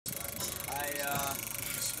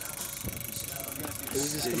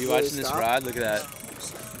Are you watching this rod? Look at that.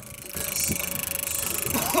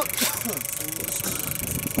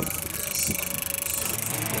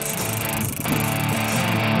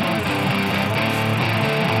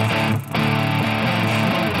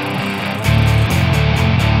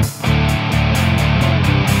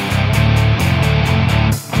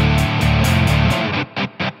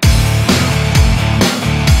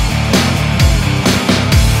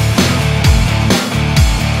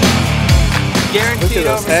 Look at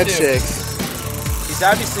those head shakes. He's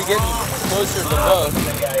obviously getting closer to the boat.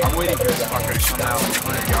 I'm waiting for this fucker to come out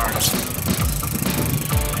 100 yards.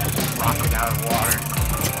 Rocket out of the water.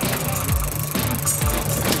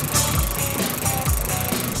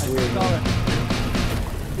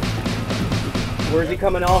 Where's he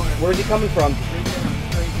coming off? Where's he coming from?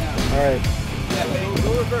 Alright.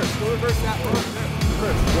 Go reverse. Go reverse that one.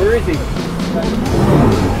 Where is he?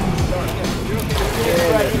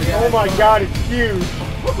 Oh my god, it's huge!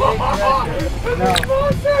 Holy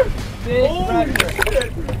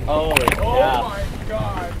cow. Oh my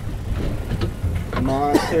god!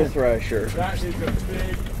 Monster Thresher. That is a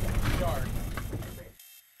big shark.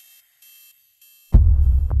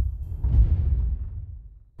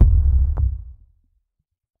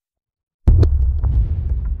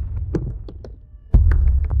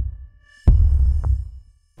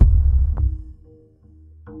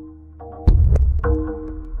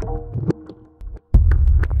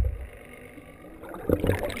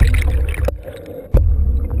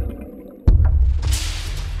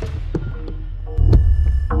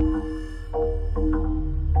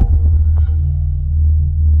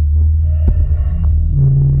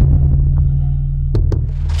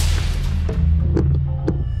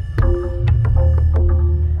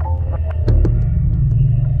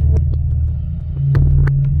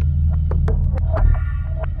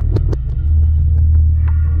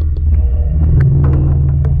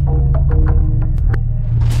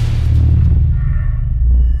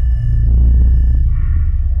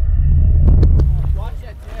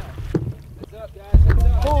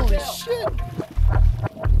 Holy shit!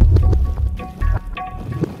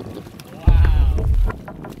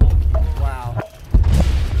 Wow.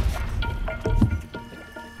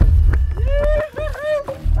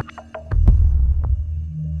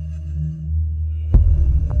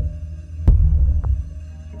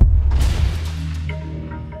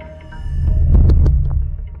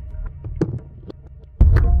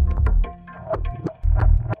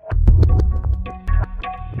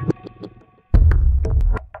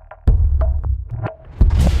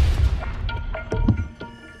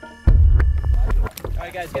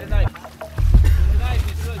 Alright guys, get a knife. Get a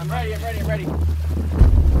knife. I'm ready.